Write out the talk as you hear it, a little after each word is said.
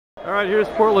All right, here's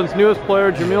Portland's newest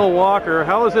player, Jamil Walker.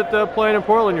 How was it playing in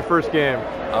Portland your first game?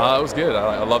 It was good.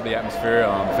 I love the atmosphere.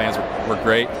 The fans were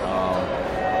great.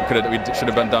 We should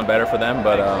have been done better for them,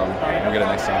 but we'll get it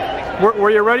next time. Were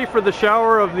you ready for the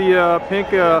shower of the pink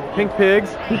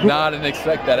pigs? No, I didn't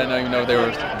expect that. I didn't even know they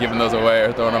were giving those away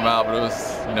or throwing them out. But it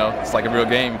was, it's like a real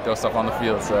game. You throw stuff on the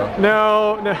field. So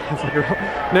no,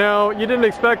 you didn't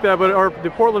expect that. But do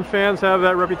Portland fans have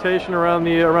that reputation around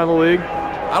the league?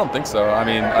 I don't think so. I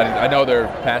mean, I know they're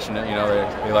passionate.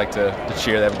 They like to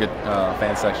cheer. They have a good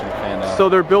fan section. And, so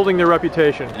they're building their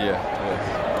reputation. Yeah.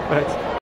 Thanks.